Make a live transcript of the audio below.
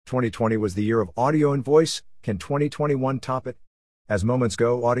2020 was the year of audio and voice. Can 2021 top it? As moments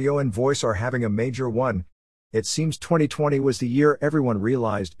go, audio and voice are having a major one. It seems 2020 was the year everyone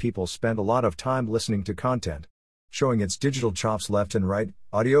realized people spend a lot of time listening to content. Showing its digital chops left and right,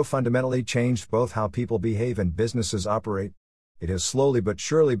 audio fundamentally changed both how people behave and businesses operate. It has slowly but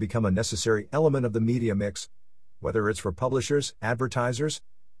surely become a necessary element of the media mix, whether it's for publishers, advertisers,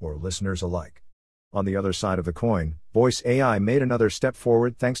 or listeners alike. On the other side of the coin, voice AI made another step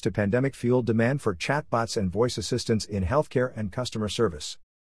forward thanks to pandemic-fueled demand for chatbots and voice assistants in healthcare and customer service.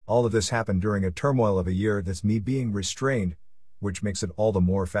 All of this happened during a turmoil of a year that's me being restrained, which makes it all the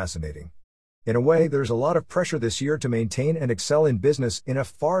more fascinating. In a way, there's a lot of pressure this year to maintain and excel in business in a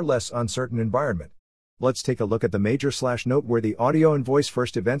far less uncertain environment. Let's take a look at the major/noteworthy audio and voice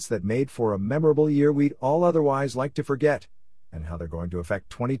first events that made for a memorable year we'd all otherwise like to forget, and how they're going to affect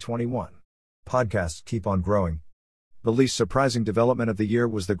 2021. Podcasts keep on growing. The least surprising development of the year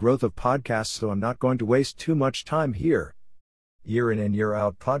was the growth of podcasts, so I'm not going to waste too much time here. Year in and year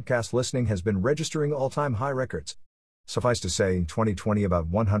out, podcast listening has been registering all-time high records. Suffice to say, in 2020 about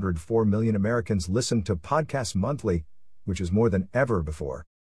 104 million Americans listened to podcasts monthly, which is more than ever before.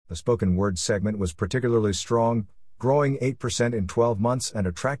 The spoken word segment was particularly strong, growing 8% in 12 months and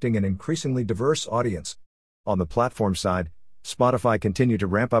attracting an increasingly diverse audience. On the platform side, Spotify continued to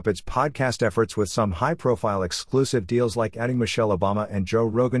ramp up its podcast efforts with some high-profile exclusive deals like adding Michelle Obama and Joe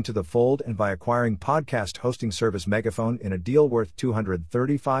Rogan to the fold and by acquiring podcast hosting service Megaphone in a deal worth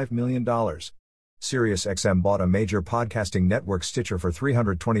 $235 million. SiriusXM bought a major podcasting network Stitcher for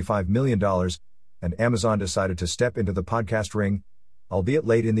 $325 million, and Amazon decided to step into the podcast ring, albeit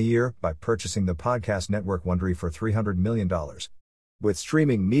late in the year, by purchasing the podcast network Wondery for $300 million. With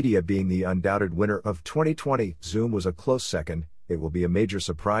streaming media being the undoubted winner of 2020, Zoom was a close second. It will be a major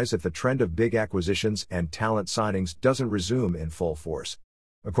surprise if the trend of big acquisitions and talent signings doesn't resume in full force.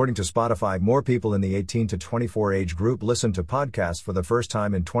 According to Spotify, more people in the 18 to 24 age group listened to podcasts for the first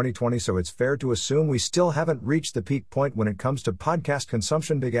time in 2020, so it's fair to assume we still haven't reached the peak point when it comes to podcast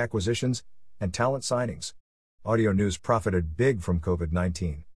consumption, big acquisitions, and talent signings. Audio news profited big from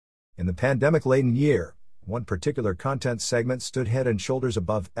COVID-19. In the pandemic-laden year, one particular content segment stood head and shoulders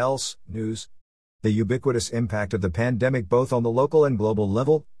above else news. The ubiquitous impact of the pandemic both on the local and global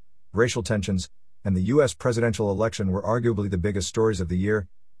level, racial tensions, and the U.S. presidential election were arguably the biggest stories of the year,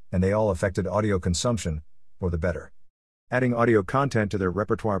 and they all affected audio consumption, for the better. Adding audio content to their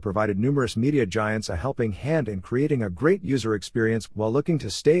repertoire provided numerous media giants a helping hand in creating a great user experience while looking to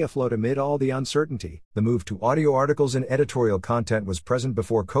stay afloat amid all the uncertainty. The move to audio articles and editorial content was present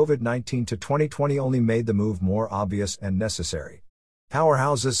before COVID-19 to 2020 only made the move more obvious and necessary.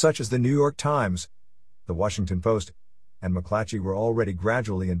 Powerhouses such as the New York Times, the Washington Post, and McClatchy were already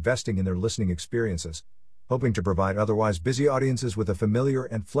gradually investing in their listening experiences, hoping to provide otherwise busy audiences with a familiar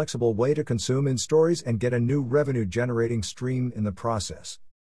and flexible way to consume in stories and get a new revenue-generating stream in the process.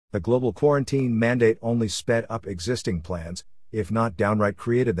 The global quarantine mandate only sped up existing plans, if not downright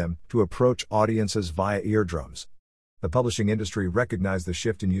created them, to approach audiences via eardrums. The publishing industry recognized the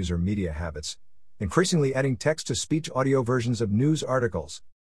shift in user media habits, increasingly adding text-to-speech audio versions of news articles.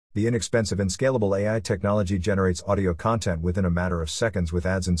 The inexpensive and scalable AI technology generates audio content within a matter of seconds with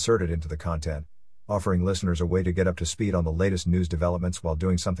ads inserted into the content, offering listeners a way to get up to speed on the latest news developments while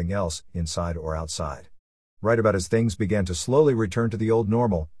doing something else, inside or outside. Right about as things began to slowly return to the old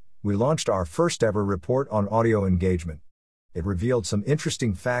normal, we launched our first ever report on audio engagement. It revealed some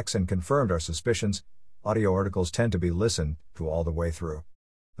interesting facts and confirmed our suspicions. Audio articles tend to be listened to all the way through.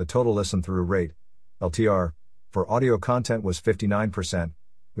 The total listen-through rate, LTR, for audio content was 59%,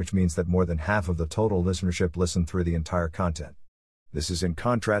 which means that more than half of the total listenership listened through the entire content. This is in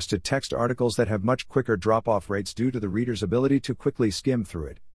contrast to text articles that have much quicker drop-off rates due to the reader's ability to quickly skim through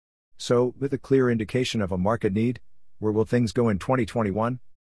it. So, with a clear indication of a market need, where will things go in 2021?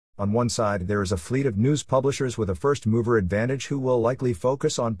 On one side, there is a fleet of news publishers with a first-mover advantage who will likely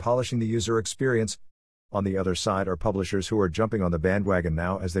focus on polishing the user experience. On the other side are publishers who are jumping on the bandwagon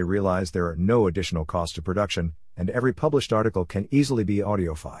now as they realize there are no additional costs to production, and every published article can easily be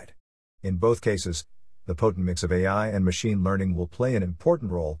audified. In both cases, the potent mix of AI and machine learning will play an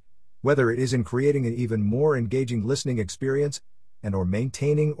important role, whether it is in creating an even more engaging listening experience, and/or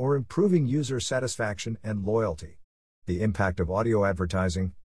maintaining or improving user satisfaction and loyalty. The impact of audio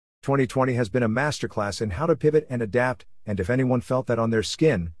advertising. 2020 has been a masterclass in how to pivot and adapt, and if anyone felt that on their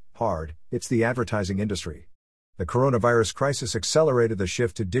skin, hard, it's the advertising industry. The coronavirus crisis accelerated the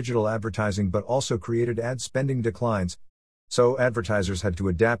shift to digital advertising but also created ad spending declines. So advertisers had to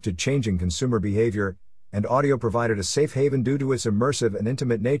adapt to changing consumer behavior, and audio provided a safe haven due to its immersive and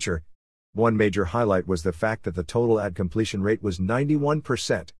intimate nature. One major highlight was the fact that the total ad completion rate was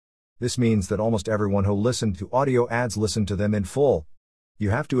 91%, This means that almost everyone who listened to audio ads listened to them in full.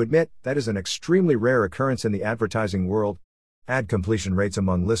 You have to admit, that is an extremely rare occurrence in the advertising world. Ad completion rates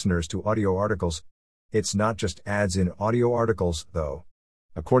among listeners to audio articles. It's not just ads in audio articles, though.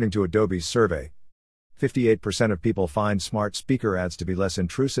 According to Adobe's survey, 58% of people find smart speaker ads to be less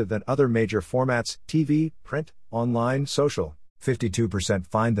intrusive than other major formats: TV, print, online, social. 52%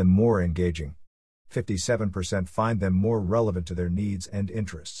 find them more engaging. 57% find them more relevant to their needs and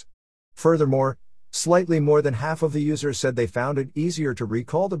interests. Furthermore, slightly more than half of the users said they found it easier to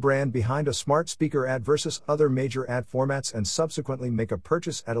recall the brand behind a smart speaker ad versus other major ad formats and subsequently make a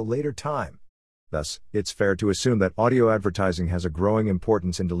purchase at a later time. Thus, it's fair to assume that audio advertising has a growing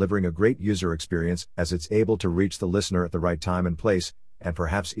importance in delivering a great user experience, as it's able to reach the listener at the right time and place, and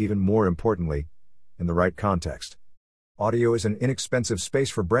perhaps even more importantly, in the right context. Audio is an inexpensive space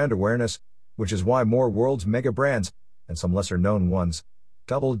for brand awareness, which is why more world's mega brands, and some lesser known ones,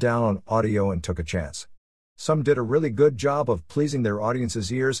 doubled down on audio and took a chance. Some did a really good job of pleasing their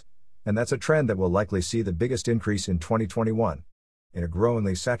audience's ears, and that's a trend that will likely see the biggest increase in 2021. In a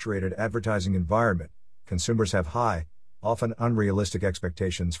growingly saturated advertising environment, consumers have high, often unrealistic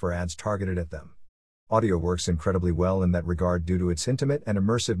expectations for ads targeted at them. Audio works incredibly well in that regard due to its intimate and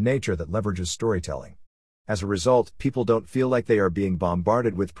immersive nature that leverages storytelling. As a result, people don't feel like they are being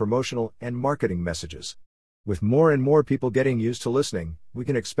bombarded with promotional and marketing messages. With more and more people getting used to listening, we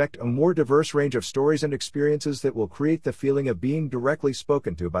can expect a more diverse range of stories and experiences that will create the feeling of being directly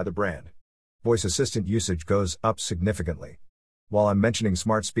spoken to by the brand. Voice assistant usage goes up significantly. While I'm mentioning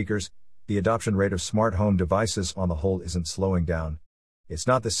smart speakers, the adoption rate of smart home devices on the whole isn't slowing down. It's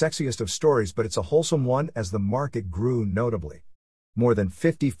not the sexiest of stories, but it's a wholesome one as the market grew notably. More than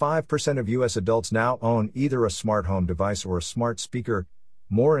 55% of US adults now own either a smart home device or a smart speaker,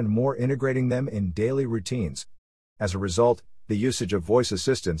 more and more integrating them in daily routines. As a result, the usage of voice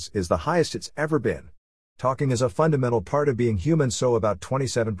assistants is the highest it's ever been. Talking is a fundamental part of being human, so about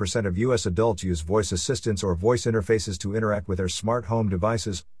 27% of US adults use voice assistants or voice interfaces to interact with their smart home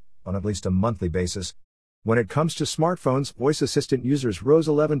devices on at least a monthly basis. When it comes to smartphones, voice assistant users rose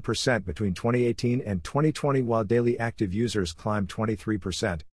 11% between 2018 and 2020, while daily active users climbed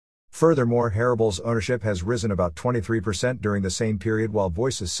 23%. Furthermore, Hearables ownership has risen about 23% during the same period, while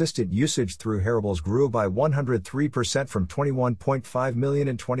voice assistant usage through Hearables grew by 103% from 21.5 million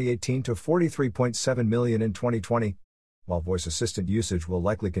in 2018 to 43.7 million in 2020. While voice assistant usage will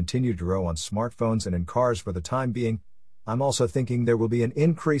likely continue to grow on smartphones and in cars for the time being, I'm also thinking there will be an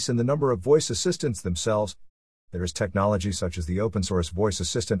increase in the number of voice assistants themselves. There is technology such as the open-source voice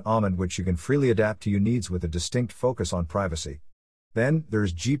assistant Almond, which you can freely adapt to your needs with a distinct focus on privacy. Then,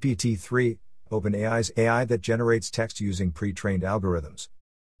 there's GPT-3, OpenAI's AI that generates text using pre-trained algorithms.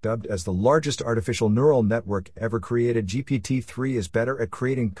 Dubbed as the largest artificial neural network ever created, GPT-3 is better at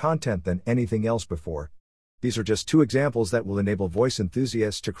creating content than anything else before. These are just two examples that will enable voice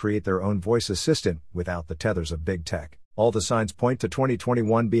enthusiasts to create their own voice assistant without the tethers of big tech. All the signs point to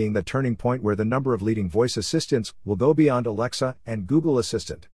 2021 being the turning point where the number of leading voice assistants will go beyond Alexa and Google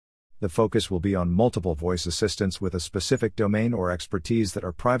Assistant. The focus will be on multiple voice assistants with a specific domain or expertise that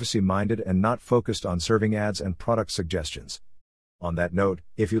are privacy-minded and not focused on serving ads and product suggestions. On that note,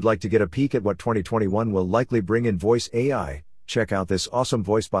 if you'd like to get a peek at what 2021 will likely bring in voice AI, check out this awesome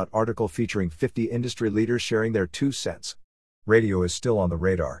VoiceBot article featuring 50 industry leaders sharing their 2 cents. Radio is still on the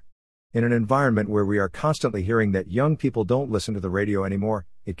radar. In an environment where we are constantly hearing that young people don't listen to the radio anymore,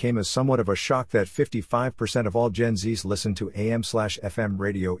 it came as somewhat of a shock that 55% of all Gen Zs listen to AM/FM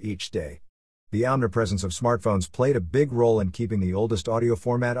radio each day. The omnipresence of smartphones played a big role in keeping the oldest audio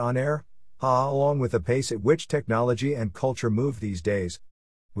format on air, along with the pace at which technology and culture move these days.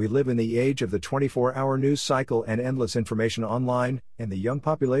 We live in the age of the 24-hour news cycle and endless information online, and the young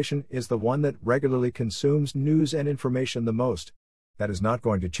population is the one that regularly consumes news and information the most. That is not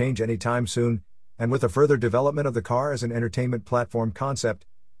going to change anytime soon, and with the further development of the car as an entertainment platform concept,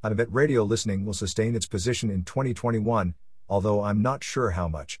 I bet radio listening will sustain its position in 2021, although I'm not sure how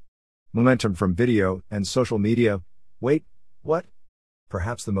much. Momentum from video and social media. Wait, what?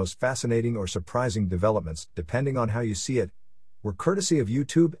 Perhaps the most fascinating or surprising developments, depending on how you see it, were courtesy of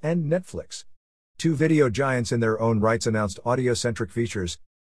YouTube and Netflix. Two video giants in their own rights announced audio-centric features.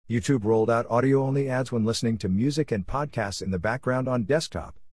 YouTube rolled out audio-only ads when listening to music and podcasts in the background on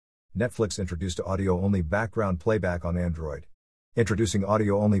desktop. Netflix introduced audio-only background playback on Android. Introducing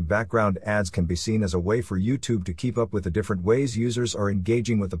audio-only background ads can be seen as a way for YouTube to keep up with the different ways users are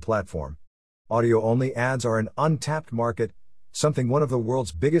engaging with the platform. Audio-only ads are an untapped market, something one of the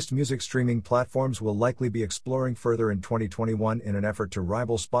world's biggest music streaming platforms will likely be exploring further in 2021 in an effort to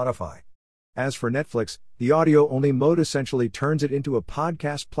rival Spotify. As for Netflix, the audio-only mode essentially turns it into a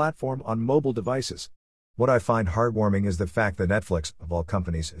podcast platform on mobile devices. What I find heartwarming is the fact that Netflix, of all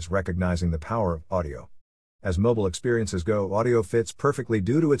companies, is recognizing the power of audio. As mobile experiences go, audio fits perfectly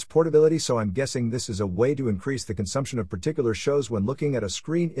due to its portability, so I'm guessing this is a way to increase the consumption of particular shows when looking at a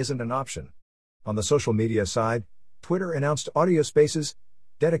screen isn't an option. On the social media side, Twitter announced audio spaces,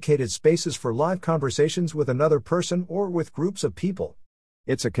 dedicated spaces for live conversations with another person or with groups of people.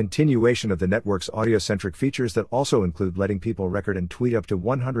 It's a continuation of the network's audio-centric features that also include letting people record and tweet up to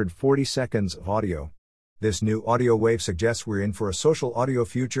 140 seconds of audio. This new audio wave suggests we're in for a social audio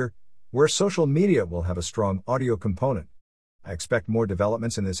future, where social media will have a strong audio component. I expect more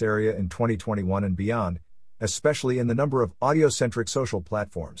developments in this area in 2021 and beyond, especially in the number of audio-centric social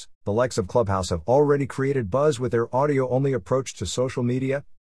platforms. The likes of Clubhouse have already created buzz with their audio-only approach to social media.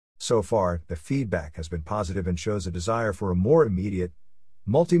 So far, the feedback has been positive and shows a desire for a more immediate,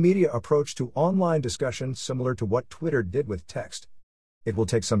 multimedia approach to online discussion similar to what Twitter did with text. It will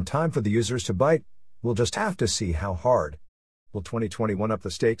take some time for the users to bite. We'll just have to see how hard. Will 2021 up the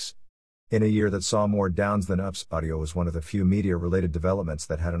stakes? In a year that saw more downs than ups, audio was one of the few media-related developments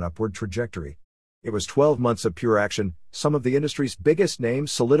that had an upward trajectory. It was 12 months of pure action. Some of the industry's biggest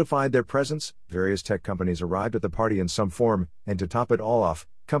names solidified their presence, various tech companies arrived at the party in some form, and to top it all off,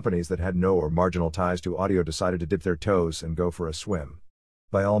 companies that had no or marginal ties to audio decided to dip their toes and go for a swim.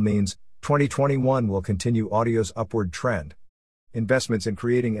 By all means, 2021 will continue audio's upward trend. Investments in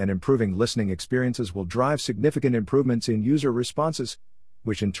creating and improving listening experiences will drive significant improvements in user responses,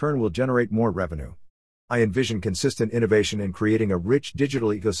 which in turn will generate more revenue. I envision consistent innovation in creating a rich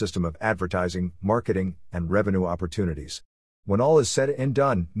digital ecosystem of advertising, marketing, and revenue opportunities. When all is said and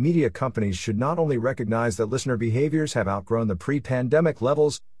done, media companies should not only recognize that listener behaviors have outgrown the pre-pandemic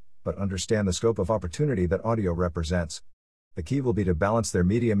levels, but understand the scope of opportunity that audio represents. The key will be to balance their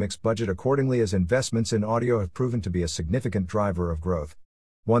media mix budget accordingly, as investments in audio have proven to be a significant driver of growth.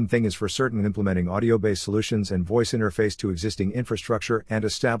 One thing is for certain: implementing audio-based solutions and voice interface to existing infrastructure and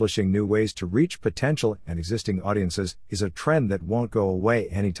establishing new ways to reach potential and existing audiences is a trend that won't go away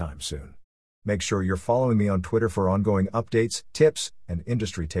anytime soon. Make sure you're following me on Twitter for ongoing updates, tips, and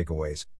industry takeaways.